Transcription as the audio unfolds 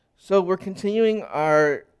So we're continuing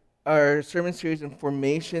our sermon series in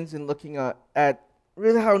formations and looking at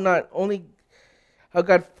really how not only how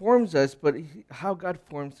God forms us, but how God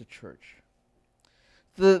forms the church.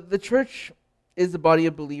 The church is the body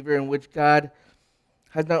of believer in which God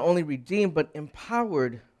has not only redeemed but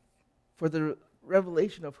empowered for the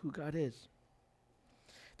revelation of who God is.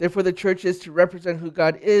 Therefore, the church is to represent who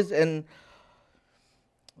God is, and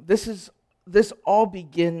this all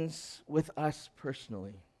begins with us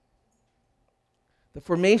personally. The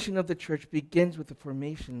formation of the church begins with the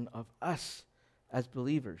formation of us as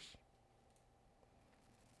believers.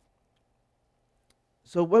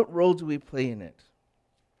 So what role do we play in it?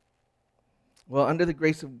 Well, under the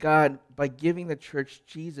grace of God, by giving the church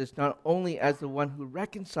Jesus not only as the one who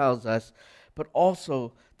reconciles us, but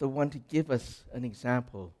also the one to give us an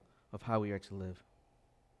example of how we are to live.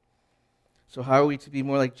 So how are we to be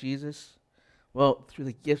more like Jesus? Well, through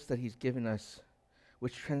the gifts that he's given us,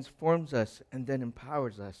 which transforms us and then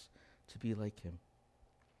empowers us to be like him.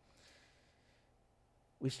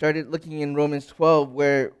 We started looking in Romans 12,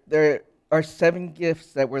 where there are 7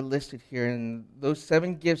 gifts that were listed here, and those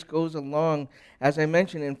 7 gifts goes along, as I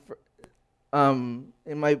mentioned in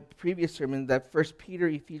my previous sermon, that 1 Peter,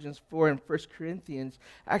 Ephesians 4, and 1 Corinthians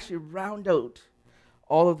actually round out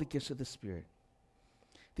all of the gifts of the Spirit.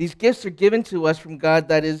 These gifts are given to us from God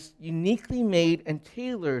that is uniquely made and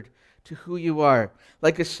tailored to who you are.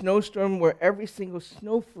 Like a snowstorm where every single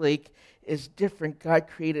snowflake is different, God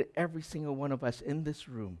created every single one of us in this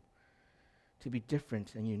room to be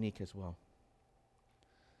different and unique as well.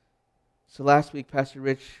 So last week, Pastor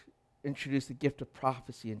Rich introduced the gift of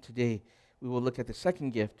prophecy, and today we will look at the second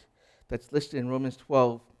gift that's listed in Romans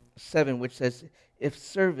 12:7, which says, if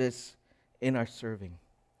service in our serving.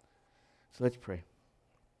 So let's pray.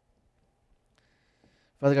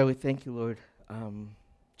 Father God, we thank you, Lord,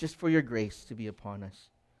 just for your grace to be upon us.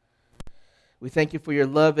 We thank you for your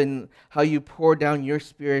love and how you pour down your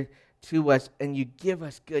Spirit to us, and you give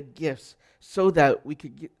us good gifts so that we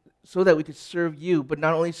could serve you, but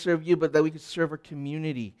not only serve you, but that we could serve our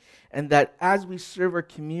community, and that as we serve our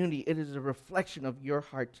community, it is a reflection of your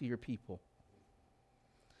heart to your people.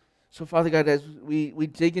 So, Father God, as we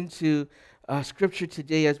dig into Scripture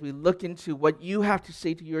today, as we look into what you have to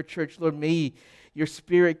say to your church, Lord, may your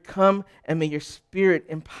Spirit come, and may your Spirit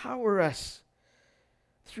empower us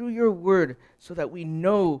through your word so that we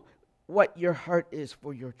know what your heart is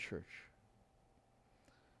for your church.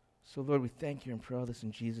 So, Lord, we thank you and pray all this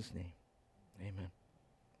in Jesus' name. Amen.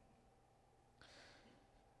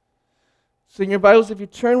 So in your Bibles, if you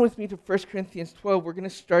turn with me to 1 Corinthians 12, we're going to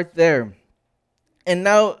start there. And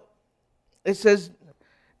now it says,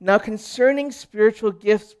 now concerning spiritual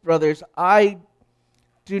gifts, brothers, I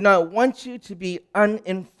do not want you to be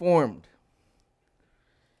uninformed.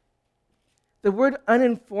 The word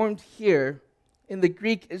uninformed here in the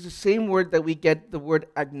Greek is the same word that we get the word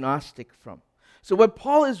agnostic from. So what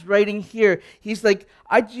Paul is writing here, he's like,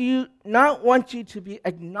 I do not want you to be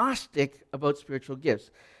agnostic about spiritual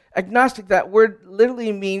gifts. Agnostic, that word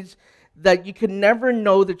literally means that you can never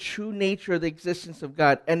know the true nature of the existence of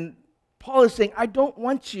God. And Paul is saying, I don't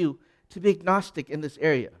want you to be agnostic in this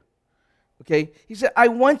area. Okay? He said, I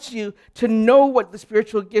want you to know what the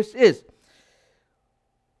spiritual gifts is.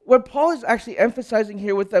 What Paul is actually emphasizing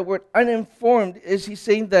here with that word uninformed is he's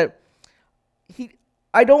saying that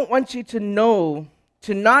I don't want you to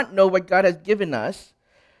not know what God has given us,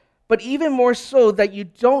 but even more so that you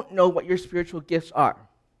don't know what your spiritual gifts are.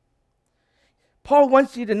 Paul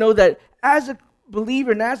wants you to know that as a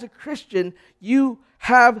believer and as a Christian, you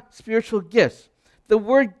have spiritual gifts. The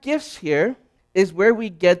word gifts here is where we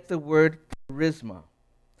get the word charisma,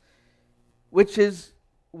 which is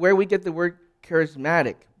where we get the word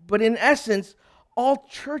charismatic. But in essence, all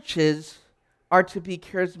churches are to be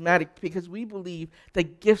charismatic because we believe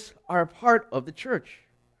that gifts are a part of the church.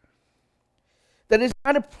 That is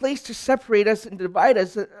not a place to separate us and divide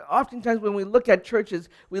us. Oftentimes when we look at churches,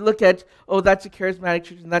 we look at, oh, that's a charismatic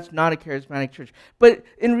church and that's not a charismatic church. But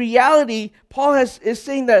in reality, Paul is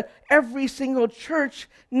saying that every single church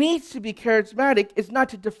needs to be charismatic. It's not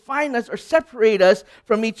to define us or separate us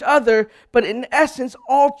from each other, but in essence,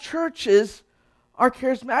 all churches are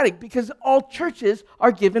charismatic because all churches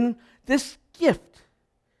are given this gift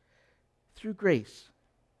through grace.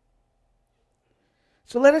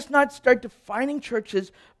 So let us not start defining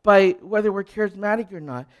churches by whether we're charismatic or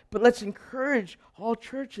not, but let's encourage all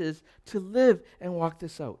churches to live and walk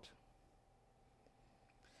this out.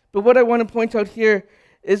 But what I want to point out here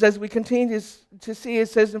is, as we continue to see, it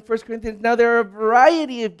says in 1 Corinthians, now there are a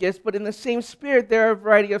variety of gifts, but in the same Spirit there are a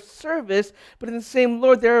variety of service, but in the same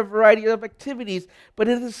Lord there are a variety of activities, but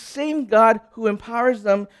it is the same God who empowers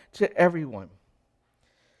them to everyone.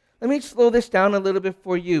 Let me slow this down a little bit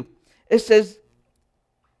for you. It says,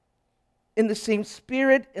 in the same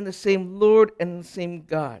Spirit, in the same Lord, and in the same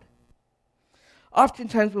God.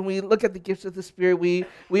 Oftentimes when we look at the gifts of the Spirit,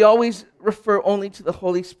 we always refer only to the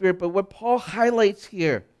Holy Spirit, but what Paul highlights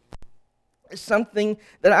here is something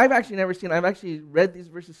that I've actually never seen. I've actually read these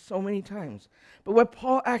verses so many times. But what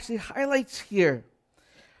Paul actually highlights here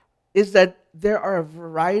is that there are a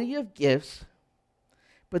variety of gifts,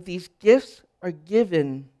 but these gifts are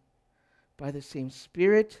given by the same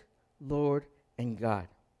Spirit, Lord, and God.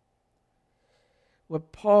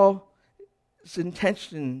 What Paul's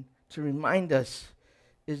intention to remind us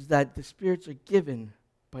is that the spirits are given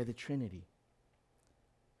by the Trinity.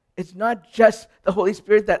 It's not just the Holy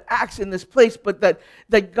Spirit that acts in this place, but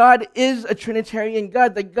that God is a Trinitarian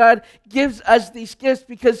God, that God gives us these gifts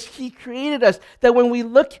because He created us. That when we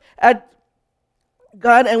look at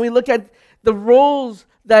God and we look at the roles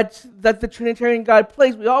that the Trinitarian God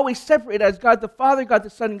plays, we always separate as God the Father, God the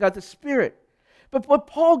Son, and God the Spirit. But what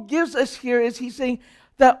Paul gives us here is he's saying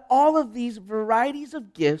that all of these varieties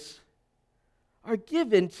of gifts are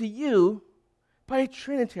given to you by a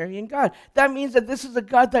Trinitarian God. That means that this is a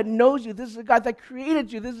God that knows you. This is a God that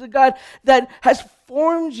created you. This is a God that has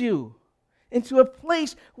formed you into a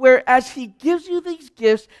place where as He gives you these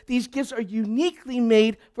gifts are uniquely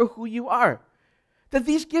made for who you are. That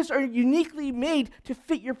these gifts are uniquely made to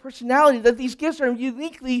fit your personality. That these gifts are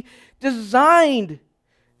uniquely designed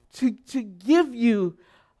to give you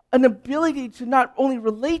an ability to not only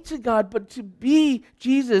relate to God, but to be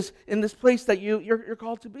Jesus in this place that you're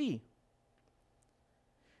called to be.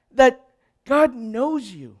 That God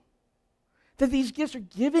knows you. That these gifts are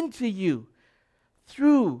given to you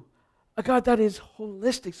through a God that is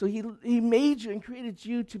holistic. So He made you and created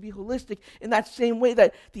you to be holistic in that same way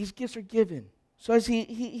that these gifts are given. So as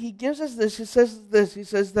he gives us this, he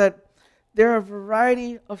says that there are a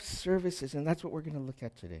variety of services, and that's what we're going to look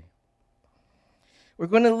at today. We're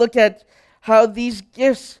going to look at how these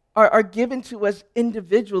gifts are given to us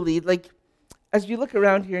individually. Like, as you look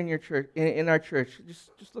around here in your church, in our church,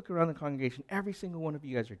 just look around the congregation. Every single one of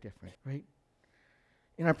you guys are different, right?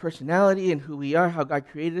 In our personality and who we are, how God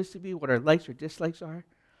created us to be, what our likes or dislikes are,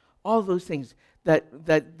 all those things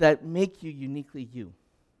that make you uniquely you.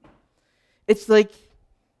 It's like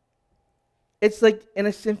in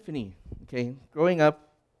a symphony, okay? Growing up,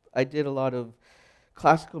 I did a lot of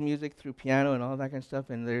classical music through piano and all that kind of stuff,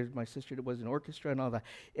 and there's my sister that was in orchestra and all that.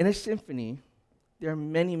 In a symphony, there are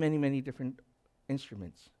many, many, many different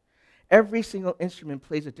instruments. Every single instrument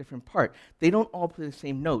plays a different part. They don't all play the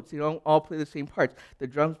same notes. They don't all play the same parts. The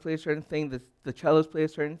drums play a certain thing, the cellos play a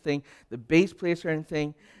certain thing, the bass plays a certain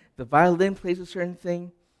thing, the violin plays a certain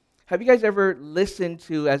thing. Have you guys ever listened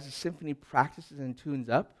to as the symphony practices and tunes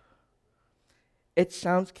up? It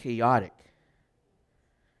sounds chaotic,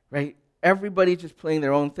 right? Everybody's just playing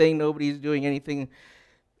their own thing. Nobody's doing anything.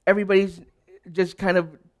 Everybody's just kind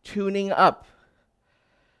of tuning up.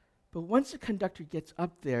 But once the conductor gets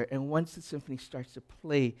up there and once the symphony starts to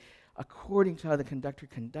play according to how the conductor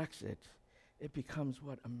conducts it, it becomes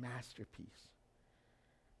what? A masterpiece.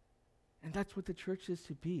 And that's what the church is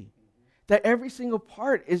to be. That every single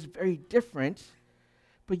part is very different,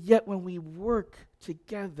 but yet when we work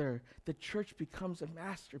together, the church becomes a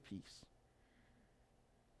masterpiece.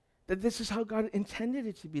 That this is how God intended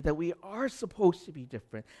it to be, that we are supposed to be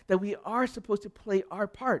different, that we are supposed to play our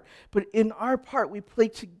part. But in our part, we play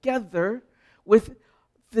together with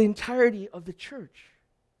the entirety of the church.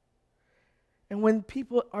 And when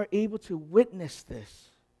people are able to witness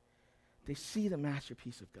this, they see the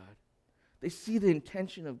masterpiece of God. They see the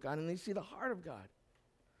intention of God, and they see the heart of God.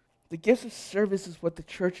 The gifts of service is what the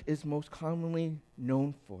church is most commonly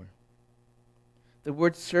known for. The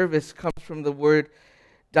word service comes from the word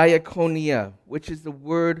diakonia, which is the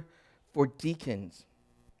word for deacons.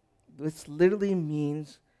 This literally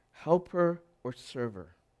means helper or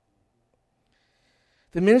server.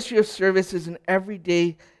 The ministry of service is an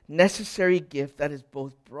everyday necessary gift that is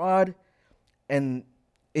both broad and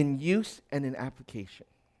in use and in application.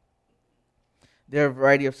 There are a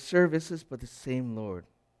variety of services, but the same Lord.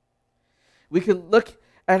 We can look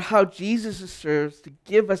at how Jesus serves to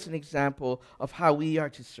give us an example of how we are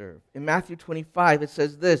to serve. In Matthew 25, it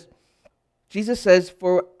says this. Jesus says,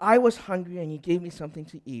 "For I was hungry and you gave me something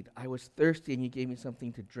to eat. I was thirsty and you gave me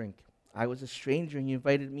something to drink. I was a stranger and you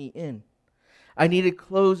invited me in. I needed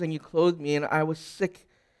clothes and you clothed me, and I was sick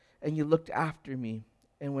and you looked after me.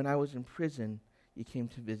 And when I was in prison, you came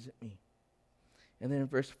to visit me. And then in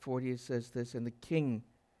verse 40 it says this, and the king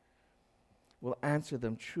will answer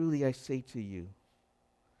them, truly I say to you,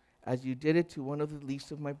 as you did it to one of the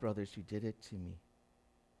least of my brothers, you did it to me.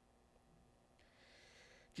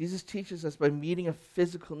 Jesus teaches us by meeting a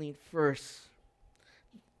physical need first,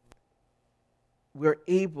 we're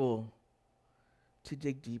able to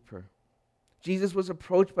dig deeper. Jesus was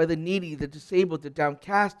approached by the needy, the disabled, the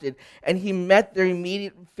downcasted, and he met their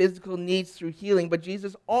immediate physical needs through healing. But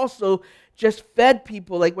Jesus also just fed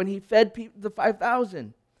people, like when he fed the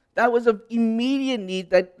 5,000. That was an immediate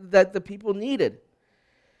need that the people needed,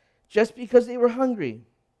 just because they were hungry.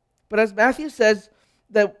 But as Matthew says,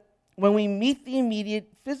 that when we meet the immediate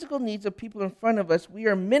physical needs of people in front of us, we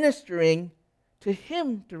are ministering to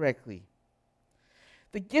him directly.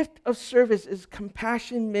 The gift of service is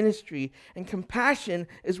compassion ministry, and compassion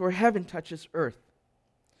is where heaven touches earth.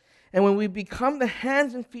 And when we become the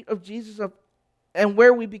hands and feet of Jesus, and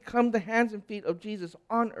where we become the hands and feet of Jesus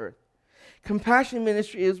on earth, compassion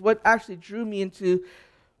ministry is what actually drew me into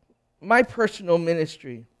my personal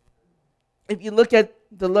ministry. If you look at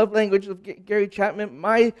the love language of Gary Chapman,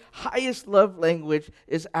 my highest love language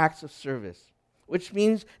is acts of service, which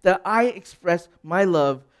means that I express my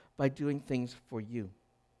love by doing things for you.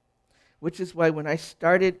 Which is why when I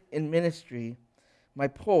started in ministry, my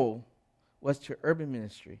pull was to urban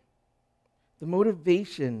ministry. The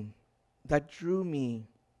motivation that drew me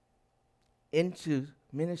into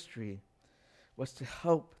ministry was to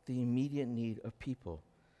help the immediate need of people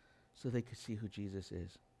so they could see who Jesus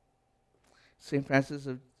is. St. Francis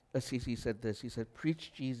of Assisi said this. He said,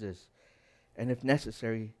 preach Jesus, and if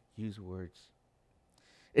necessary, use words.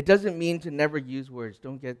 It doesn't mean to never use words.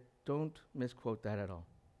 Don't misquote that at all.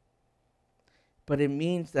 But it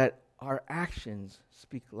means that our actions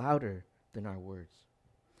speak louder than our words.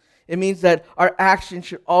 It means that our actions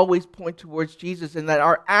should always point towards Jesus, and that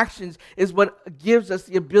our actions is what gives us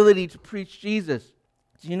the ability to preach Jesus.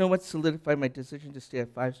 Do you know what solidified my decision to stay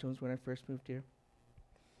at Five Stones when I first moved here?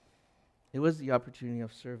 It was the opportunity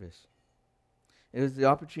of service. It was the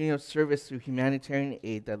opportunity of service through humanitarian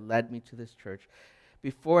aid that led me to this church.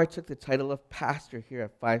 Before I took the title of pastor here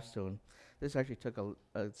at Five Stone, this actually took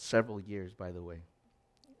several years, by the way.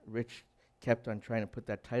 Rich kept on trying to put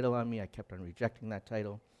that title on me. I kept on rejecting that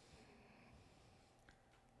title.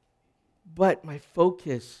 But my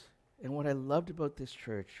focus and what I loved about this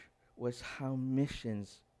church was how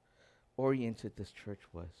missions-oriented this church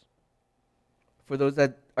was. For those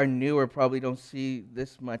that are new or probably don't see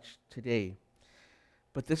this much today,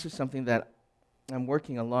 but this is something that I'm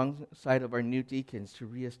working alongside of our new deacons to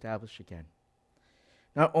reestablish again.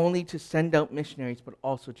 Not only to send out missionaries, but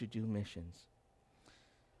also to do missions.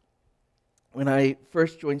 When I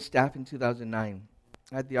first joined staff in 2009,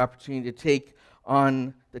 I had the opportunity to take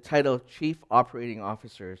on the title of Chief Operating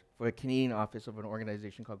Officer for a Canadian office of an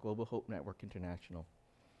organization called Global Hope Network International.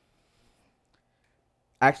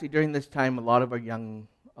 Actually, during this time, a lot of our young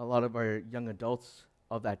adults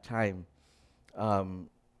of that time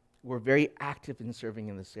were very active in serving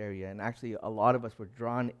in this area, and actually a lot of us were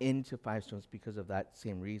drawn into Five Stones because of that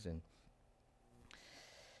same reason.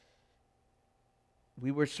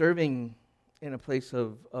 We were serving in a place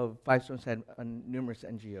of Five Stones had numerous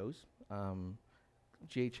NGOs,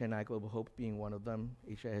 GHNI Global Hope being one of them,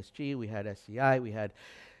 HISG, we had SCI, we had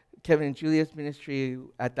Kevin and Julia's ministry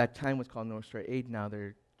at that time was called North Star Aid, now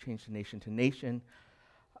they're changed to Nation to Nation.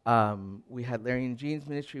 We had Larry and Jean's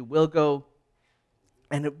ministry, Wilgo,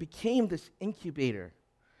 and it became this incubator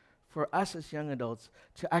for us as young adults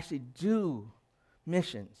to actually do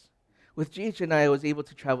missions. With GHNI, I was able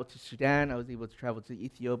to travel to Sudan, I was able to travel to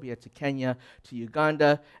Ethiopia, to Kenya, to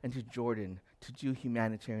Uganda, and to Jordan to do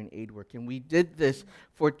humanitarian aid work. And we did this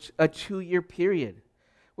for a 2-year period,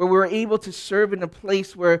 where we were able to serve in a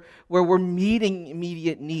place where we're meeting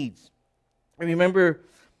immediate needs. I remember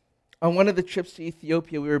on one of the trips to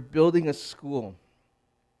Ethiopia, we were building a school.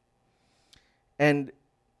 And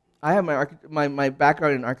I have my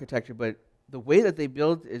background in architecture, but the way that they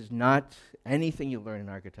build is not anything you learn in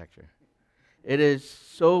architecture. It is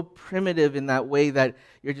so primitive in that way that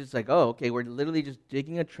you're just like, oh, okay, we're literally just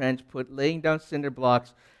digging a trench, laying down cinder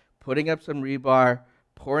blocks, putting up some rebar,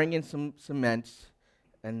 pouring in some cement,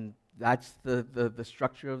 and that's the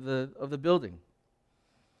structure of the building.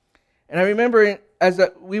 And I remember as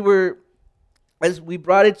we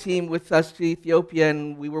brought a team with us to Ethiopia,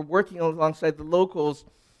 and we were working alongside the locals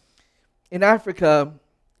in Africa.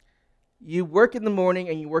 You work in the morning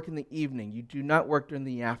and you work in the evening. You do not work during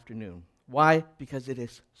the afternoon. Why? Because it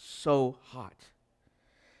is so hot.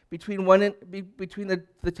 Between the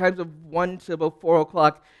times of 1 to about 4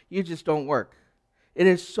 o'clock, you just don't work. It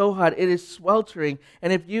is so hot. It is sweltering.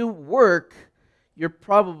 And if you work, you're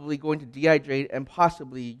probably going to dehydrate and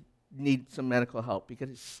possibly need some medical help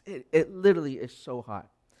because it literally is so hot.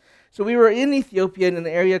 So we were in Ethiopia in an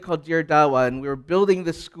area called Dir Dawa, and we were building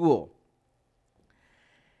this school.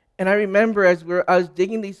 And I remember as I was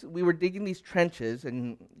digging we were digging these trenches,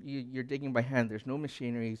 and you're digging by hand. There's no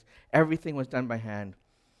machineries. Everything was done by hand.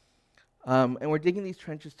 And we're digging these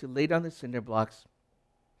trenches to lay down the cinder blocks.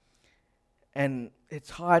 And it's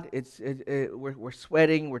hot. We're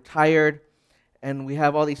sweating. We're tired. And we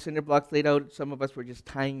have all these cinder blocks laid out. Some of us were just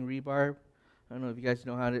tying rebar. I don't know if you guys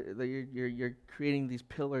know how to. You're creating these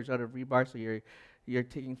pillars out of rebar. So you're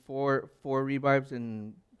taking four rebarbs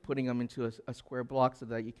and putting them into a square block so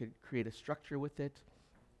that you could create a structure with it.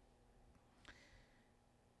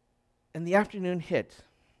 And the afternoon hit.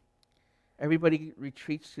 Everybody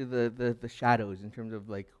retreats to the shadows in terms of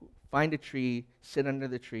like find a tree, sit under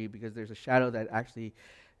the tree because there's a shadow that actually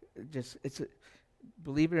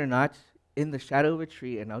believe it or not, in the shadow of a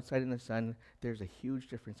tree and outside in the sun, there's a huge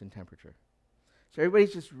difference in temperature. So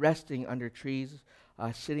everybody's just resting under trees,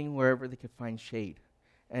 sitting wherever they could find shade.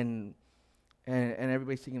 And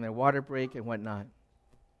everybody's taking their water break and whatnot.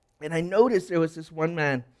 And I noticed there was this one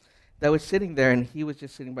man that was sitting there, and he was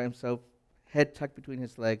just sitting by himself, head tucked between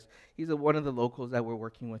his legs. He's one of the locals that were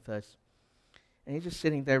working with us. And he's just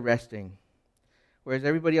sitting there resting. Whereas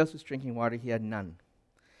everybody else was drinking water, he had none.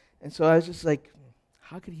 And so I was just like,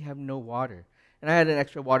 how could he have no water? And I had an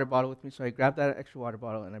extra water bottle with me, so I grabbed that extra water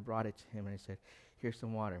bottle and I brought it to him and I said, here's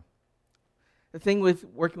some water. The thing with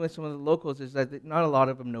working with some of the locals is that not a lot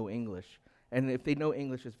of them know English. And if they know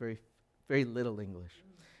English, it's very, very little English.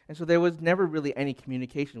 And so there was never really any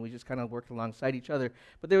communication. We just kind of worked alongside each other,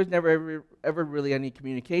 but there was never ever really any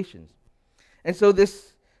communications. And so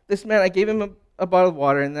this man, I gave him a bottle of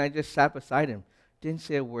water, and then I just sat beside him. Didn't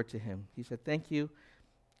say a word to him. He said, thank you,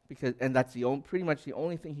 and that's pretty much the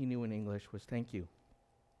only thing he knew in English was thank you.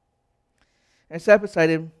 And I sat beside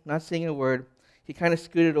him, not saying a word. He kind of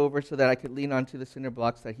scooted over so that I could lean onto the cinder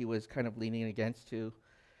blocks that he was kind of leaning against too.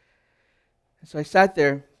 And so I sat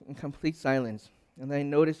there in complete silence, and I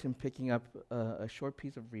noticed him picking up a short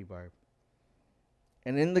piece of rebarb.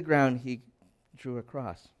 And in the ground, he drew a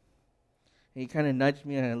cross. And he kind of nudged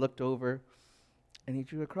me, and I looked over, and he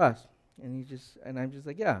drew a cross. And I'm just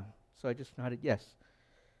like, yeah. So I just nodded yes.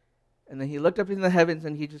 And then he looked up in the heavens,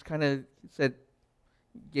 and he just kind of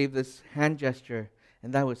gave this hand gesture,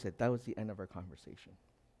 and that was it. That was the end of our conversation.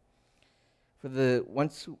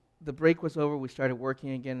 Once the break was over, we started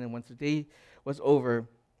working again, and once the day was over,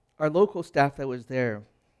 our local staff that was there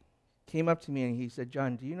came up to me and he said,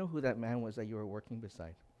 John, do you know who that man was that you were working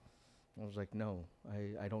beside? I was like, no,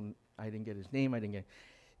 I didn't get his name. I didn't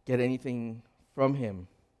get anything from him.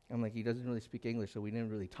 I'm like, he doesn't really speak English, so we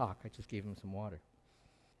didn't really talk. I just gave him some water.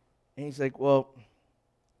 And he's like, well,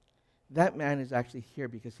 that man is actually here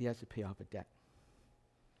because he has to pay off a debt.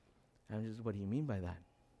 And I'm just, what do you mean by that?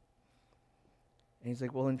 And he's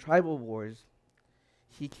like, well, in tribal wars,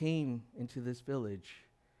 he came into this village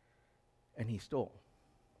and he stole.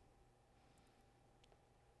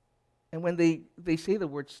 And when they say the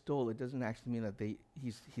word stole, it doesn't actually mean that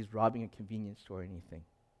he's robbing a convenience store or anything.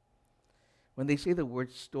 When they say the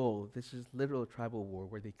word stole, this is literal tribal war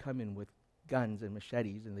where they come in with guns and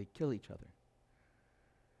machetes and they kill each other.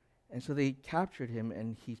 And so they captured him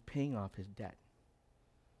and he's paying off his debt.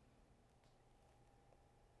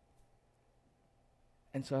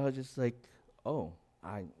 And so I was just like, oh,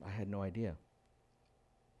 I had no idea.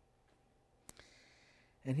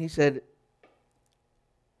 And he said,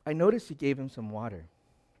 I noticed you gave him some water.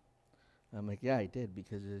 I'm like, yeah, I did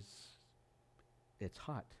because it's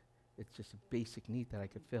hot. It's just a basic need that I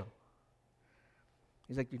could fill.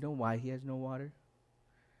 He's like, do you know why he has no water?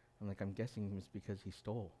 I'm like, I'm guessing it's because he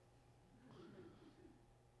stole.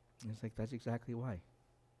 And he's like, that's exactly why.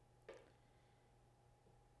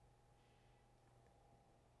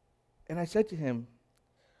 And I said to him,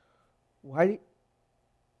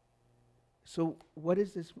 so what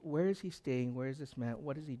is this, where is he staying? Where is this man?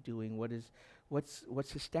 What is he doing? What's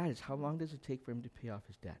his status? How long does it take for him to pay off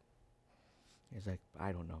his debt? He's like,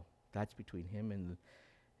 I don't know. That's between him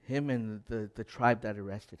and the tribe that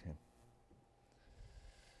arrested him.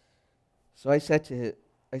 So I said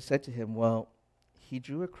to him, well, he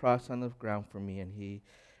drew a cross on the ground for me and he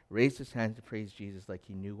raised his hand to praise Jesus like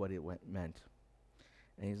he knew what it meant.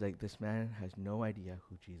 And he's like, this man has no idea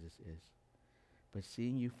who Jesus is. But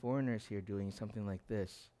seeing you foreigners here doing something like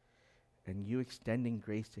this and you extending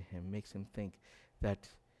grace to him makes him think that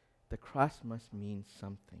the cross must mean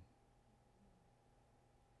something.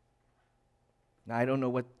 Now, I don't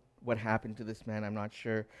know what happened to this man. I'm not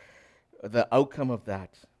sure the outcome of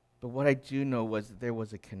that. But what I do know was that there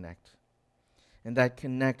was a connect. And that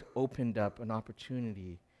connect opened up an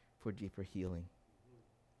opportunity for deeper healing.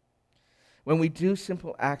 When we do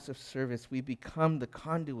simple acts of service, we become the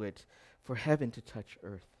conduit for heaven to touch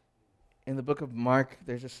earth. In the book of Mark,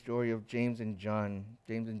 there's a story of James and John.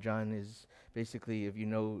 James and John is basically, if you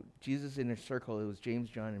know Jesus' inner circle, it was James,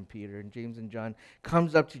 John, and Peter. And James and John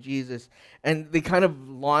comes up to Jesus, and they kind of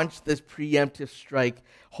launch this preemptive strike,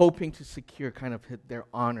 hoping to secure kind of their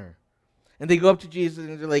honor. And they go up to Jesus,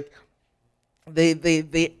 and they're like,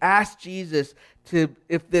 they ask Jesus to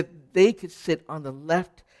if they could sit on the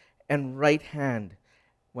left and right hand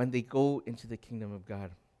when they go into the kingdom of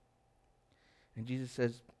God. And Jesus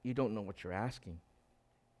says, you don't know what you're asking.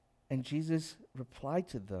 And Jesus replied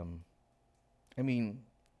to them. I mean,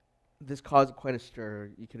 this caused quite a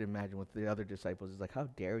stir, you could imagine, with the other disciples. It's like, how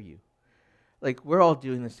dare you? Like, we're all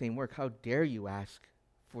doing the same work. How dare you ask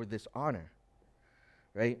for this honor?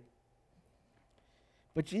 Right?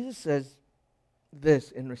 But Jesus says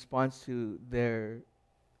this in response to their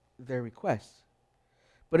requests.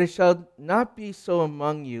 But it shall not be so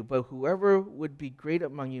among you, but whoever would be great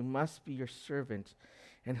among you must be your servant,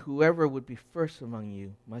 and whoever would be first among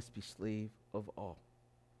you must be slave of all.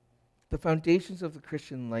 The foundations of the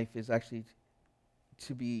Christian life is actually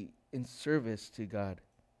to be in service to God,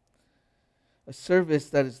 a service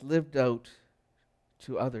that is lived out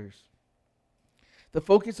to others. The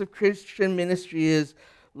focus of Christian ministry is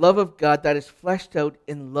love of God that is fleshed out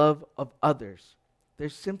in love of others.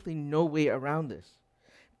 There's simply no way around this.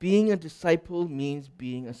 Being a disciple means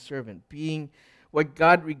being a servant. Being what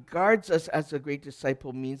God regards us as a great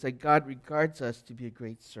disciple means that God regards us to be a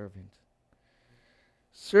great servant.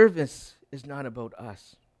 Service is not about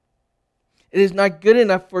us. It is not good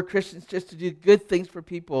enough for Christians just to do good things for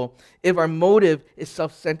people if our motive is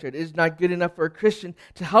self-centered. It is not good enough for a Christian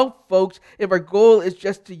to help folks if our goal is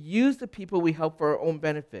just to use the people we help for our own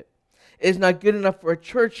benefit. It is not good enough for a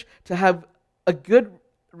church to have a good,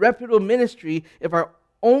 reputable ministry if our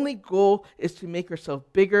only goal is to make ourselves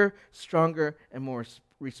bigger, stronger, and more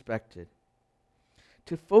respected.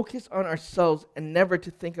 To focus on ourselves and never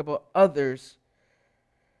to think about others,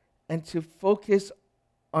 and to focus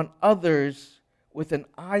on others with an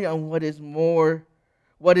eye on what is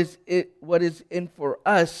in for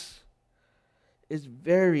us, is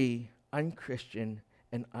very unchristian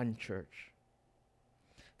and unchurch.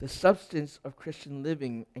 The substance of Christian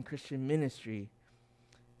living and Christian ministry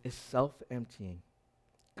is self-emptying,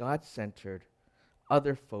 God-centered,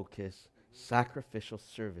 other-focused, sacrificial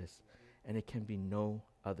service, and it can be no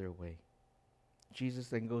other way. Jesus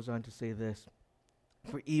then goes on to say this,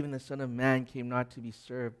 for even the Son of Man came not to be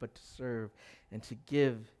served, but to serve, and to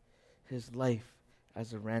give his life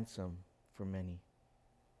as a ransom for many.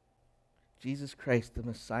 Jesus Christ, the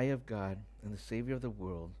Messiah of God and the Savior of the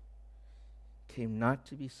world, came not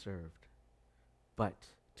to be served, but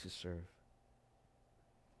to serve.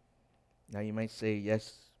 Now you might say,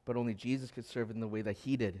 yes, but only Jesus could serve in the way that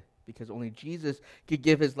he did, because only Jesus could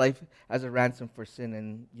give his life as a ransom for sin,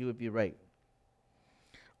 and you would be right.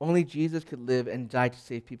 Only Jesus could live and die to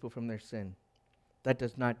save people from their sin. That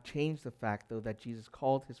does not change the fact, though, that Jesus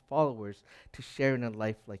called his followers to share in a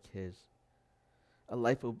life like his, a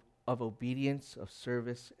life of obedience, of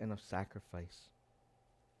service, and of sacrifice.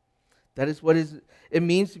 That is what it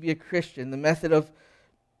means to be a Christian. The method of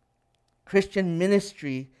Christian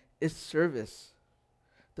ministry is service.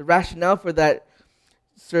 The rationale for that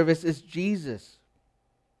service is Jesus.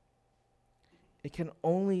 It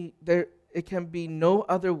can be no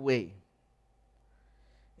other way.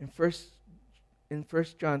 In 1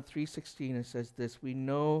 John 3:16 it says this, we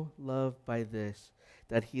know love by this,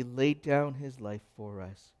 that he laid down his life for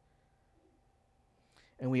us.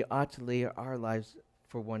 And we ought to lay our lives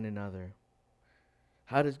for one another.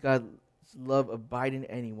 How does God's love abide in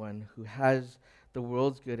anyone who has the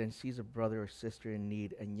world's good and sees a brother or sister in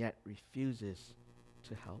need and yet refuses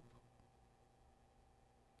to help?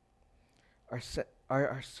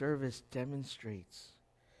 Our service demonstrates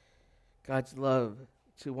God's love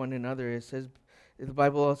to one another. It says, the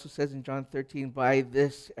Bible also says in John 13, by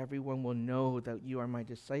this everyone will know that you are my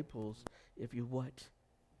disciples if you what?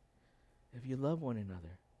 If you love one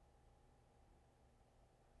another.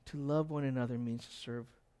 To love one another means to serve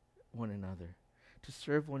one another. To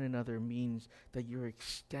serve one another means that you're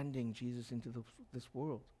extending Jesus into this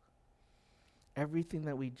world. Everything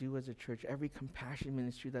that we do as a church, every compassion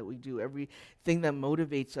ministry that we do, everything that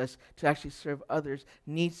motivates us to actually serve others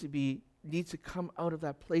needs to come out of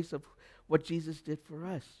that place of what Jesus did for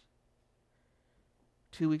us.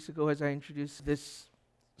 2 weeks ago, as I introduced this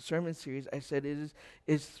sermon series, I said it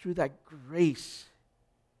is through that grace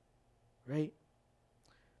right?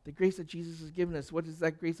 The grace that Jesus has given us. What is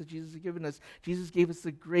that grace that Jesus has given us? Jesus gave us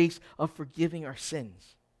the grace of forgiving our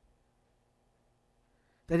sins.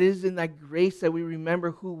 That it is in that grace that we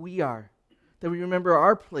remember who we are, that we remember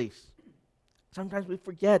our place. Sometimes we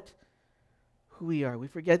forget who we are. We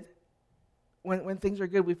forget when things are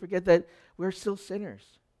good, we forget that we're still sinners.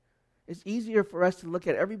 It's easier for us to look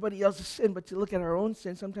at everybody else's sin, but to look at our own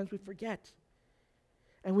sin, sometimes we forget.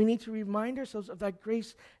 And we need to remind ourselves of that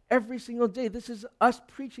grace every single day. This is us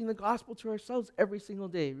preaching the gospel to ourselves every single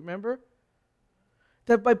day. Remember?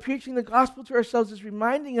 That by preaching the gospel to ourselves is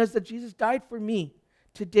reminding us that Jesus died for me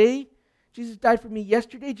today. Jesus died for me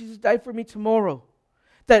yesterday. Jesus died for me tomorrow.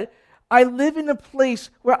 That I live in a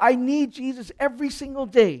place where I need Jesus every single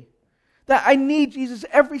day. That I need Jesus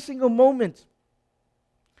every single moment.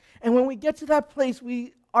 And when we get to that place,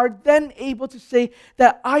 we are then able to say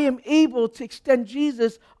that I am able to extend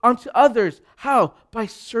Jesus unto others. How? By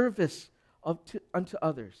service unto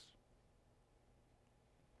others.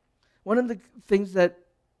 One of the things that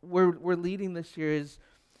we're leading this year is,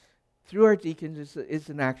 through our deacons, is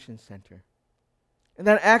an action center. And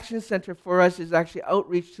that action center for us is actually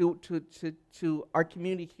outreach to our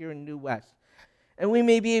community here in New West. And we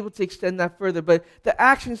may be able to extend that further, but the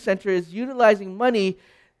action center is utilizing money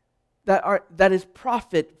that is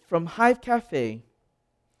profit from Hive Cafe.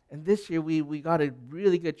 And this year we got a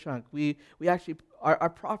really good chunk. We actually, our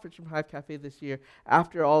profits from Hive Cafe this year,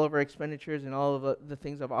 after all of our expenditures and all of the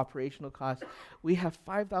things of operational costs, we have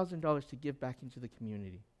 $5,000 to give back into the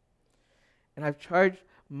community. And I've charged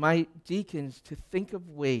my deacons to think of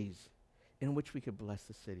ways in which we could bless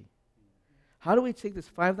the city. How do we take this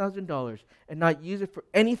 $5,000 and not use it for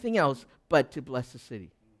anything else but to bless the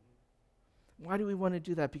city? Why do we want to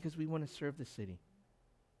do that? Because we want to serve the city.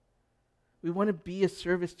 We want to be a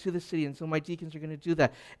service to the city, and so my deacons are going to do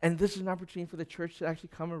that. And this is an opportunity for the church to actually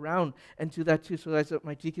come around and do that too, so as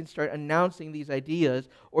my deacons start announcing these ideas,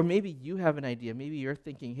 or maybe you have an idea. Maybe you're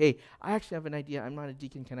thinking, hey, I actually have an idea. I'm not a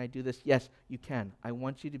deacon. Can I do this? Yes, you can. I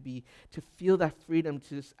want you to feel that freedom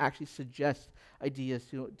to actually suggest ideas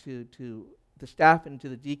to the staff and to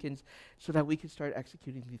the deacons, so that we can start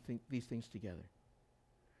executing these things together.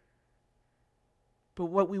 But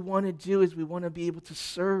what we want to do is we want to be able to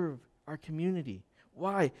serve our community.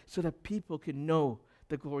 Why? So that people can know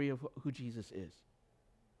the glory of who Jesus is.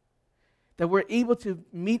 That we're able to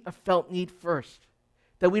meet a felt need first.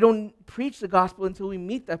 That we don't preach the gospel until we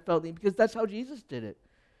meet that felt need, because that's how Jesus did it.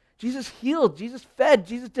 Jesus healed, Jesus fed,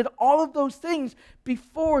 Jesus did all of those things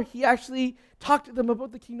before he actually talked to them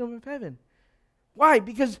about the kingdom of heaven. Why?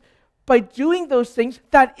 Because by doing those things,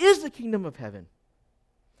 that is the kingdom of heaven.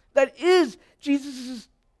 That is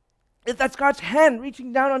that's God's hand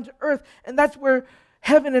reaching down onto earth, and that's where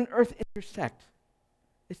heaven and earth intersect.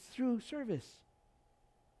 It's through service.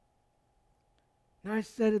 Now, I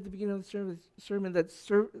said at the beginning of the sermon that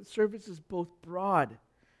service is both broad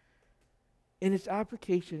in its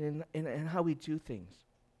application and how we do things.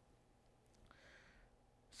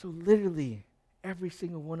 So literally, every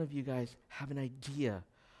single one of you guys have an idea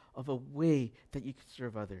of a way that you can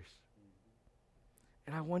serve others.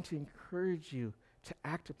 And I want to encourage you to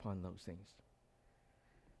act upon those things.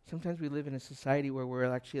 Sometimes we live in a society where we're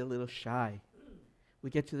actually a little shy. We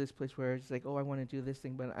get to this place where it's like, oh, I want to do this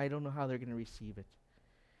thing, but I don't know how they're going to receive it.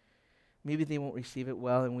 Maybe they won't receive it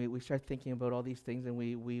well, and we start thinking about all these things, and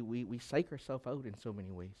we psych ourselves out in so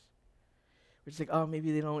many ways. We're just like, oh,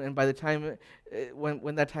 maybe they don't, and by the time,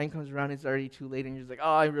 when that time comes around, it's already too late, and you're just like,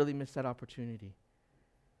 oh, I really missed that opportunity.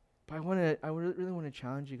 But I really want to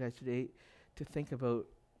challenge you guys today to think about,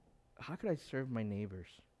 how could I serve my neighbors?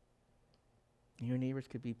 And your neighbors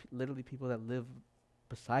could be literally people that live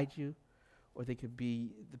beside you, or they could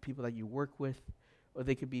be the people that you work with, or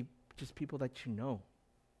they could be just people that you know.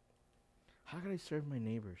 How could I serve my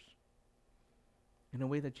neighbors in a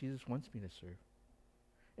way that Jesus wants me to serve?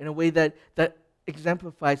 In a way that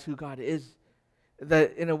exemplifies who God is,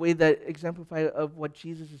 that in a way that exemplifies of what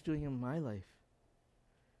Jesus is doing in my life.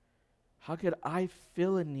 How could I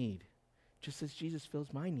fill a need just as Jesus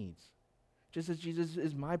fills my needs? Just as Jesus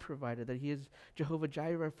is my provider, that he is Jehovah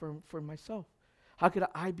Jireh for myself. How could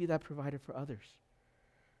I be that provider for others?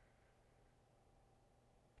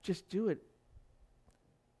 Just do it.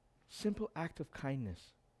 Simple act of kindness.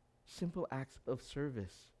 Simple acts of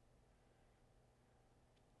service.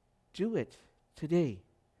 Do it today.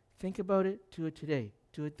 Think about it. Do it today.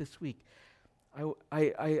 Do it this week.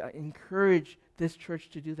 I encourage this church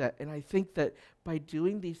to do that. And I think that by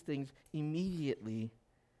doing these things immediately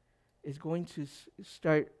is going to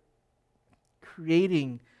start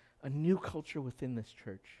creating a new culture within this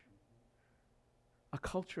church. A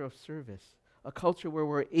culture of service. a culture where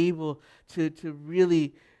we're able to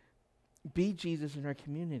really be Jesus in our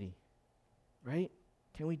community, right?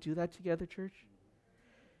 Can we do that together, church?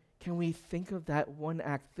 Can we think of that one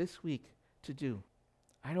act this week to do?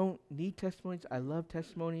 I don't need testimonies. I love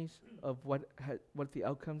testimonies of what the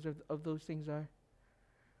outcomes of those things are.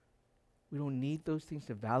 We don't need those things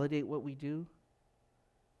to validate what we do.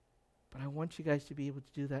 But I want you guys to be able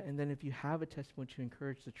to do that. And then if you have a testimony to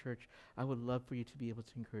encourage the church, I would love for you to be able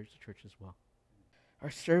to encourage the church as well. Our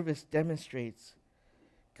service demonstrates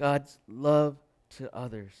God's love to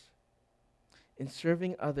others. In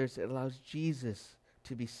serving others, it allows Jesus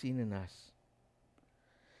to be seen in us.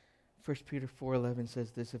 1 Peter 4:11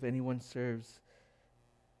 says this, if anyone serves,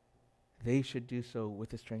 they should do so with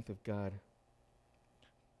the strength of God.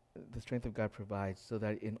 The strength of God provides, so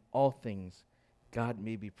that in all things God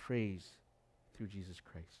may be praised through Jesus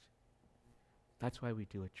Christ. That's why we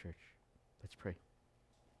do it, church. Let's pray.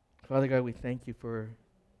 Father God, we thank you for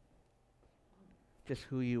just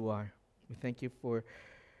who you are. We thank you for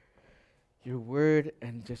your word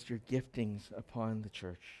and just your giftings upon the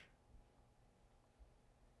church.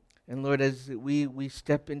 And Lord, as we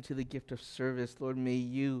step into the gift of service, Lord, may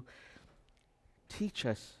you teach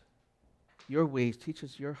us your ways, teach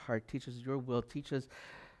us your heart, teach us your will, teach us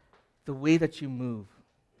the way that you move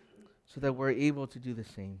so that we're able to do the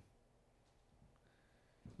same.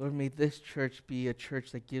 Lord, may this church be a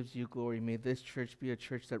church that gives you glory. May this church be a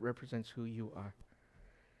church that represents who you are.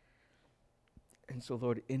 And so,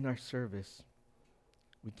 Lord, in our service,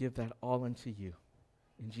 we give that all unto you.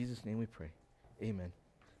 In Jesus' name we pray. Amen.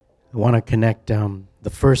 I want to connect the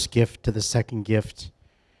first gift to the second gift.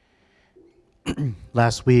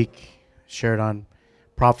 Last week, shared on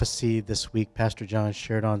prophecy. This week, Pastor John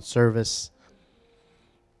shared on service.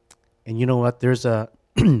 And you know what? There's a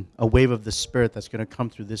a wave of the Spirit that's going to come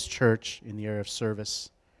through this church in the area of service.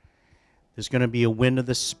 There's going to be a wind of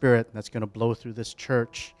the Spirit that's going to blow through this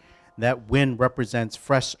church. That wind represents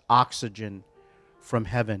fresh oxygen from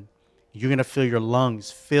heaven. You're going to feel your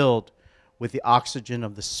lungs filled with the oxygen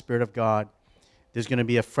of the Spirit of God. There's going to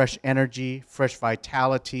be a fresh energy, fresh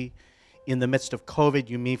vitality. In the midst of COVID,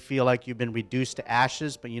 you may feel like you've been reduced to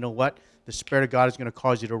ashes, but you know what? The Spirit of God is going to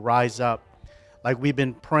cause you to rise up. Like we've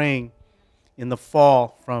been praying in the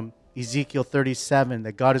fall from Ezekiel 37,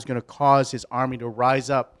 that God is going to cause his army to rise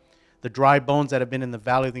up. The dry bones that have been in the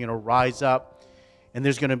valley, they're going to rise up. And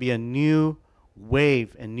there's going to be a new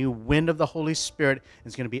wave, a new wind of the Holy Spirit.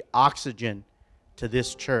 It's going to be oxygen to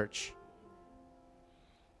this church.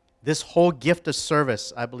 This whole gift of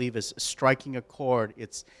service, I believe, is striking a chord.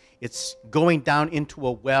 It's going down into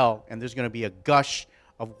a well, and there's going to be a gush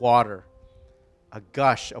of water. A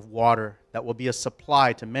gush of water that will be a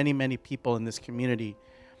supply to many, many people in this community.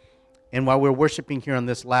 And while we're worshiping here on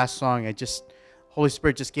this last song, Holy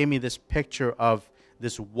Spirit just gave me this picture of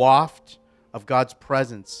this waft of God's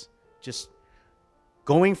presence just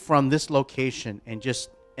going from this location and just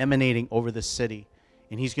emanating over the city.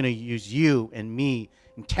 And he's going to use you and me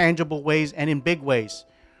in tangible ways and in big ways.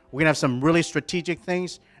 We're going to have some really strategic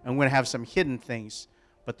things, and we're going to have some hidden things,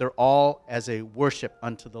 but they're all as a worship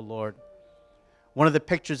unto the Lord. One of the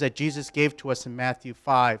pictures that Jesus gave to us in Matthew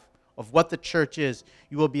 5 of what the church is,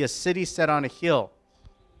 you will be a city set on a hill.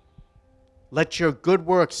 Let your good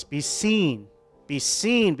works be seen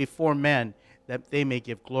before men, that they may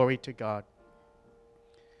give glory to God.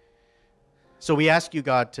 So we ask you,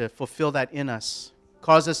 God, to fulfill that in us.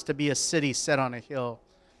 Cause us to be a city set on a hill.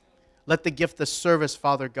 Let the gift of service,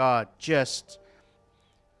 Father God, just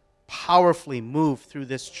powerfully move through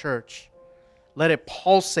this church. Let it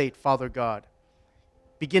pulsate, Father God.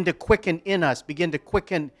 Begin to quicken in us. Begin to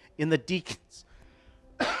quicken in the deacons.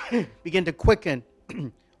 Begin to quicken,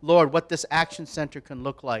 Lord, what this action center can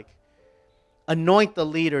look like. Anoint the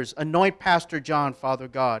leaders. Anoint Pastor John, Father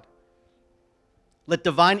God. Let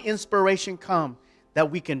divine inspiration come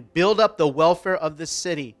that we can build up the welfare of this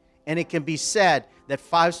city. And it can be said that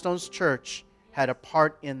Five Stones Church had a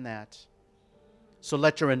part in that. So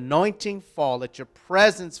let your anointing fall. Let your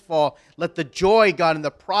presence fall. Let the joy, God, and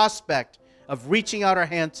the prospect of reaching out our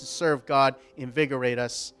hands to serve God invigorate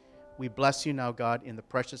us. We bless you now, God, in the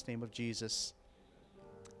precious name of Jesus.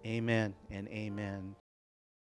 Amen and amen.